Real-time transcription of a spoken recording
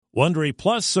Wondery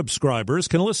Plus subscribers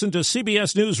can listen to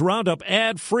CBS News Roundup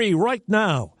ad-free right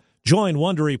now. Join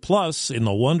Wondery Plus in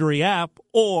the Wondery app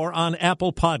or on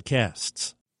Apple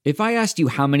Podcasts. If I asked you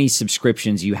how many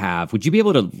subscriptions you have, would you be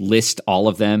able to list all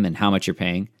of them and how much you're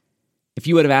paying? If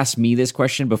you would have asked me this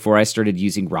question before I started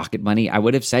using Rocket Money, I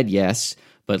would have said yes.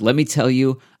 But let me tell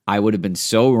you, I would have been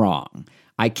so wrong.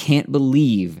 I can't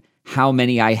believe how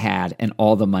many I had and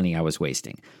all the money I was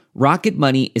wasting. Rocket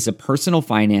Money is a personal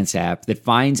finance app that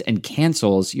finds and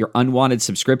cancels your unwanted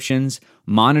subscriptions,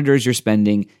 monitors your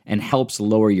spending, and helps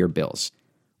lower your bills.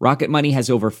 Rocket Money has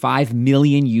over 5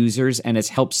 million users and has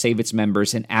helped save its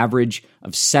members an average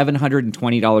of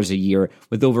 $720 a year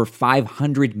with over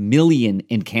 500 million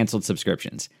in canceled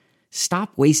subscriptions.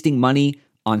 Stop wasting money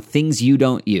on things you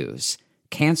don't use.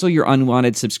 Cancel your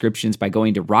unwanted subscriptions by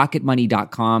going to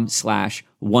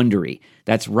rocketmoney.com/Wondery.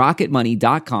 That's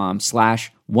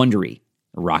rocketmoney.com/Wondery.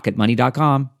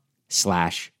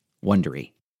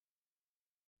 rocketmoney.com/Wondery.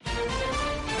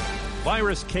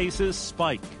 Virus cases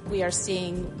spike. We are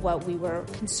seeing what we were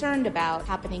concerned about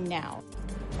happening now.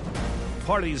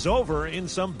 Parties over in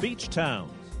some beach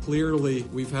towns. Clearly,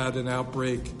 we've had an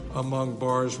outbreak among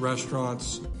bars,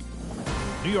 restaurants.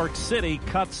 New York City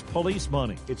cuts police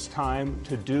money. It's time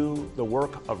to do the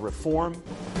work of reform.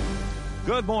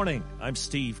 Good morning. I'm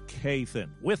Steve Kathan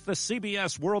with the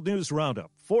CBS World News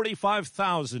Roundup.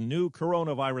 45,000 new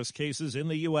coronavirus cases in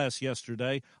the U.S.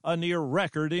 yesterday, a near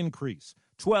record increase.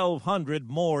 1,200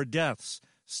 more deaths.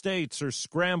 States are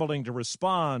scrambling to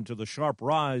respond to the sharp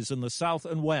rise in the South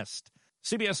and West.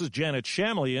 CBS's Janet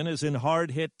Shamlian is in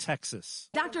hard-hit Texas.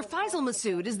 Dr. Faisal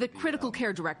Massoud is the critical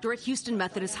care director at Houston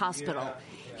Methodist Hospital.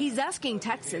 He's asking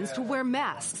Texans to wear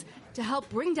masks to help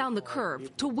bring down the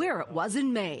curve to where it was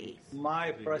in May.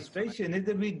 My frustration is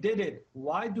that we did it.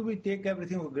 Why do we take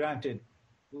everything for granted?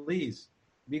 Please,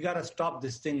 we got to stop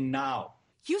this thing now.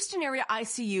 Houston area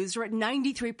ICUs are at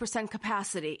 93%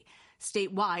 capacity.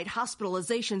 Statewide,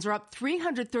 hospitalizations are up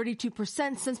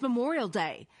 332% since Memorial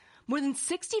Day. More than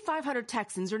 6,500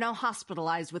 Texans are now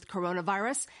hospitalized with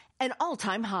coronavirus, an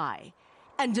all-time high.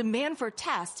 And demand for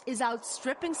tests is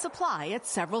outstripping supply at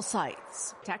several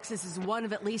sites. Texas is one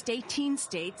of at least 18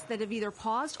 states that have either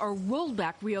paused or rolled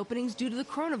back reopenings due to the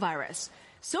coronavirus.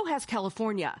 So has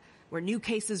California, where new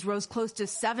cases rose close to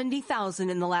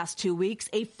 70,000 in the last 2 weeks,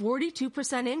 a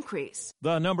 42% increase.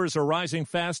 The numbers are rising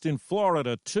fast in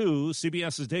Florida, too.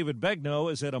 CBS's David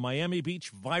Begnaud is at a Miami Beach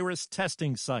virus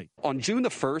testing site. On June the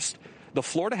 1st, the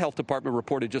Florida Health Department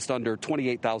reported just under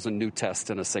 28,000 new tests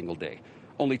in a single day.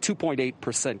 Only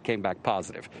 2.8% came back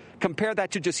positive. Compare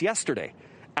that to just yesterday.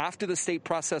 After the state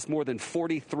processed more than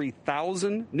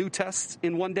 43,000 new tests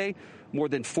in one day, more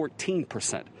than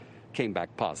 14% came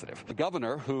back positive. The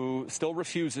governor, who still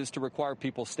refuses to require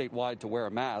people statewide to wear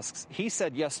masks, he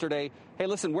said yesterday, hey,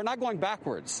 listen, we're not going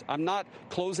backwards. I'm not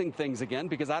closing things again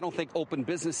because I don't think open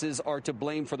businesses are to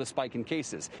blame for the spike in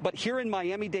cases. But here in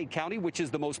Miami-Dade County, which is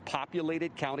the most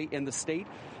populated county in the state,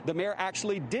 the mayor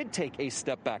actually did take a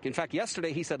step back. In fact,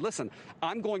 yesterday he said, listen,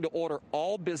 I'm going to order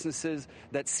all businesses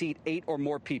that seat 8 or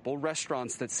more people,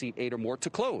 restaurants that seat 8 or more,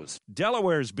 to close.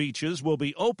 Delaware's beaches will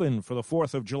be open for the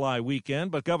 4th of July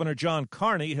weekend, but Governor John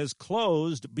Carney has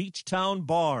closed beach town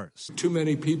bars. Too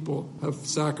many people have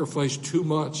sacrificed too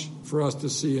much for us to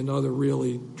see another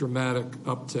really dramatic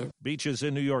uptick. Beaches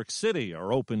in New York City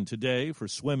are open today for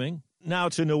swimming. Now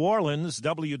to New Orleans,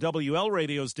 WWL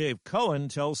Radio's Dave Cohen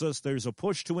tells us there's a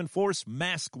push to enforce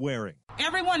mask wearing.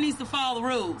 Everyone needs to follow the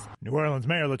rules. New Orleans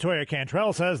Mayor LaToya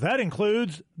Cantrell says that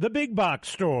includes the big box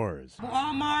stores.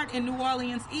 Walmart in New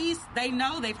Orleans East, they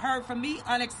know, they've heard from me,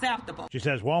 unacceptable. She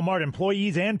says Walmart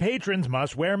employees and patrons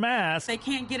must wear masks. They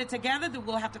can't get it together, then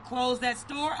we'll have to close that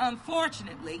store,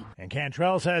 unfortunately. And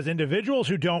Cantrell says individuals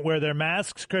who don't wear their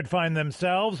masks could find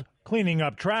themselves cleaning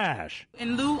up trash.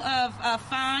 In lieu of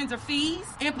fines or fees,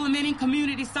 implementing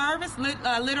community service,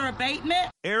 litter abatement.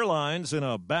 Airlines in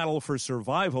a battle for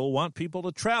survival want people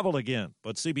to travel again,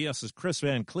 but CBS's Chris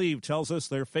Van Cleve tells us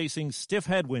they're facing stiff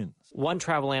headwinds. One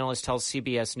travel analyst tells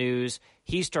CBS News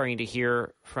he's starting to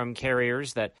hear from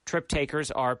carriers that trip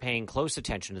takers are paying close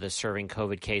attention to the surging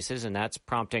COVID cases, and that's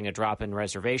prompting a drop in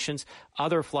reservations.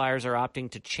 Other flyers are opting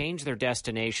to change their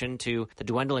destination to the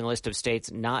dwindling list of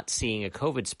states not seeing a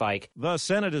COVID spike. The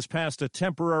Senate has passed a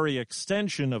temporary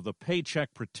extension of the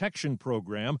Paycheck Protection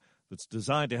Program that's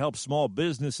designed to help small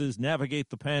businesses navigate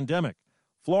the pandemic.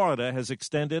 Florida has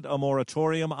extended a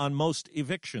moratorium on most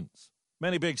evictions.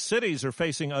 Many big cities are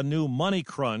facing a new money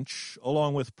crunch,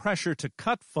 along with pressure to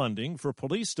cut funding for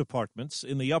police departments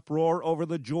in the uproar over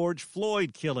the George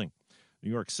Floyd killing.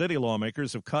 New York City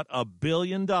lawmakers have cut $1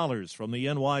 billion from the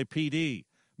NYPD.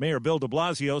 Mayor Bill de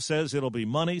Blasio says it'll be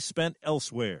money spent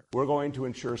elsewhere. We're going to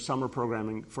ensure summer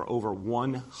programming for over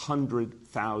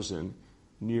 100,000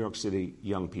 New York City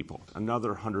young people.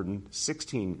 Another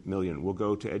 116 million will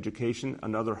go to education.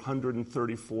 Another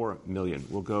 134 million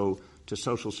will go to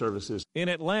social services. In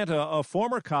Atlanta, a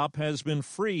former cop has been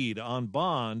freed on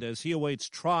bond as he awaits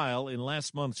trial in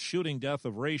last month's shooting death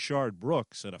of Rayshard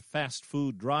Brooks at a fast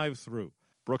food drive-thru.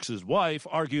 Brooks's wife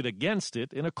argued against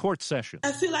it in a court session.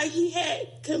 I feel like he had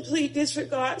complete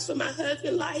disregard for my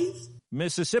husband's life.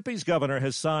 Mississippi's governor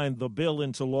has signed the bill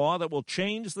into law that will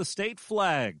change the state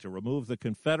flag to remove the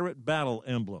Confederate battle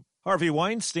emblem. Harvey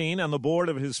Weinstein and the board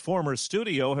of his former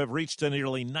studio have reached a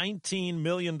nearly $19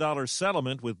 million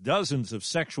settlement with dozens of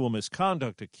sexual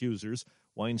misconduct accusers.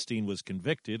 Weinstein was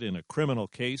convicted in a criminal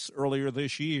case earlier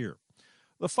this year.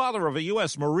 The father of a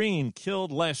U.S. Marine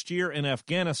killed last year in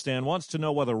Afghanistan wants to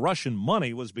know whether Russian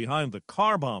money was behind the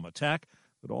car bomb attack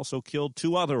that also killed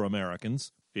 2 other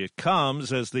Americans. It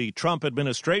comes as the Trump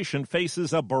administration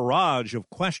faces a barrage of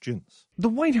questions. The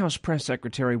White House press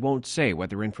secretary won't say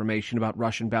whether information about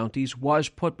Russian bounties was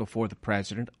put before the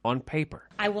president on paper.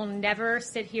 I will never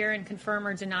sit here and confirm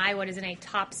or deny what is in a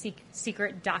top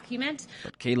secret document.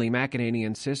 But Kayleigh McEnany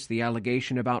insists the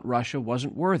allegation about Russia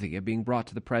wasn't worthy of being brought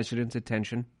to the president's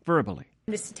attention verbally.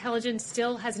 This intelligence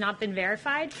still has not been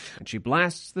verified. And she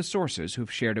blasts the sources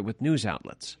who've shared it with news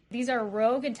outlets. These are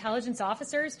rogue intelligence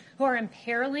officers who are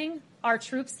imperiling our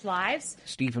troops' lives.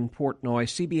 Stephen Portnoy,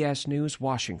 CBS News,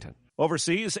 Washington.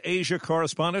 Overseas, Asia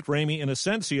correspondent Ramy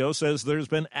Inocencio says there's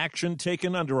been action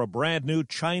taken under a brand new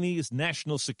Chinese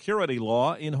national security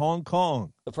law in Hong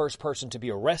Kong. The first person to be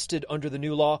arrested under the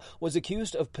new law was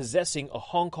accused of possessing a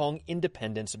Hong Kong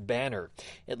independence banner.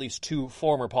 At least 2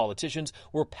 former politicians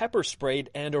were pepper sprayed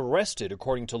and arrested,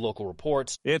 according to local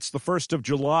reports. It's the 1st of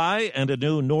July, and a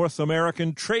new North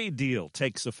American trade deal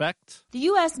takes effect. The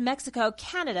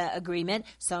U.S.-Mexico-Canada agreement,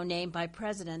 so named by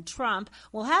President Trump,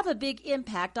 will have a big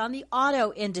impact on the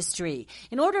auto industry.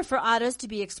 In order for autos to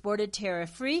be exported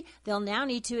tariff-free, they'll now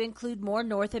need to include more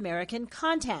North American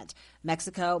content.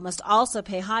 Mexico must also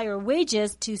pay higher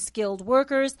wages to skilled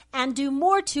workers and do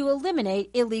more to eliminate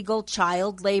illegal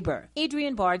child labor.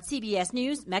 Adrienne Bard, CBS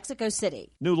News, Mexico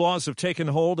City. New laws have taken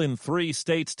hold in 3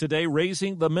 states today,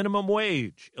 raising the minimum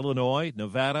wage: Illinois,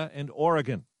 Nevada, and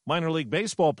Oregon. Minor league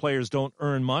baseball players don't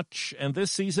earn much, and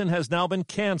this season has now been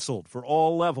canceled for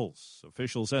all levels.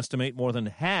 Officials estimate more than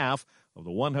half of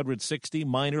the 160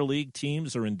 minor league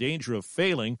teams are in danger of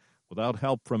failing without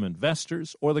help from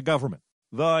investors or the government.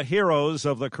 The heroes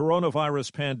of the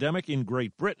coronavirus pandemic in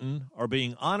Great Britain are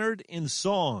being honored in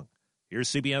song. Here's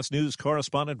CBS News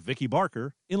correspondent Vicky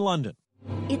Barker in London.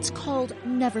 It's called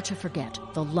Never to Forget,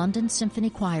 the London Symphony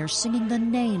Choir singing the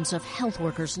names of health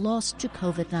workers lost to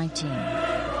COVID-19.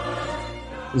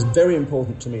 It's very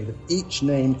important to me that each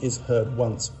name is heard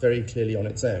once very clearly on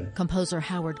its own. Composer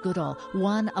Howard Goodall,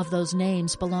 one of those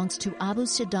names belongs to Abu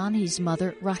Sidani's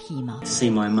mother, Rahima. To see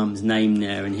my mum's name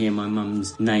there and hear my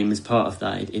mum's name as part of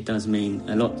that, it does mean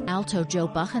a lot. Alto Joe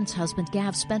Buchan's husband,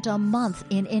 Gav, spent a month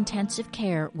in intensive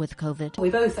care with COVID. We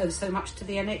both owe so much to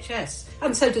the NHS,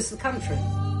 and so does the country.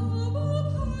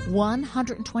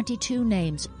 122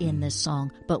 names in this song,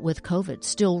 but with COVID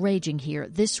still raging here,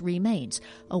 this remains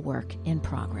a work in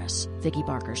progress. Vicky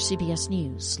Barker, CBS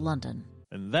News, London.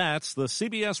 And that's the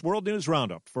CBS World News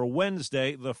Roundup for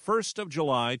Wednesday, the 1st of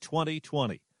July,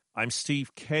 2020. I'm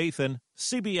Steve Kathan,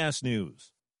 CBS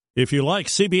News. If you like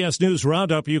CBS News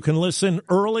Roundup, you can listen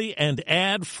early and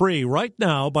ad-free right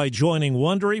now by joining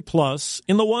Wondery Plus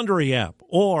in the Wondery app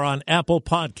or on Apple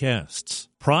Podcasts.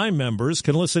 Prime members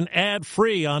can listen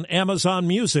ad-free on Amazon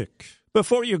Music.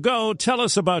 Before you go, tell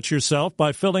us about yourself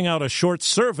by filling out a short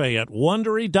survey at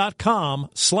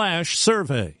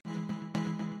Wondery.com/survey.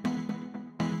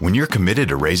 When you're committed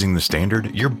to raising the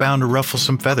standard, you're bound to ruffle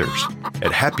some feathers.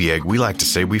 At Happy Egg, we like to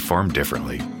say we farm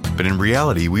differently. But in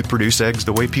reality, we produce eggs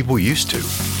the way people used to,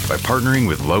 by partnering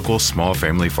with local small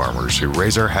family farmers who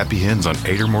raise our happy hens on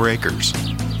 8 or more acres.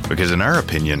 Because in our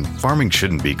opinion, farming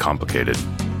shouldn't be complicated.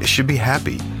 It should be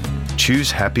happy. Choose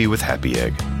happy with Happy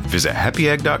Egg. Visit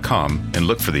happyegg.com and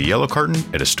look for the yellow carton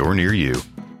at a store near you.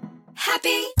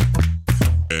 Happy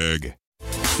Egg.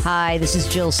 Hi, this is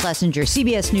Jill Schlesinger,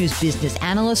 CBS News business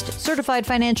analyst, certified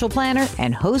financial planner,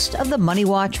 and host of the Money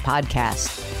Watch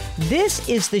podcast. This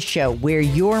is the show where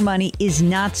your money is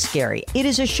not scary. It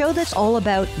is a show that's all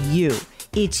about you.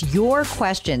 It's your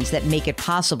questions that make it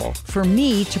possible for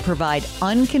me to provide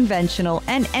unconventional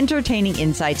and entertaining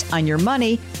insights on your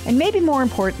money, and maybe more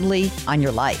importantly, on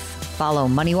your life. Follow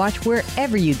Money Watch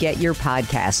wherever you get your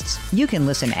podcasts. You can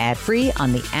listen ad-free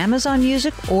on the Amazon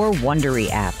Music or Wondery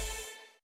app.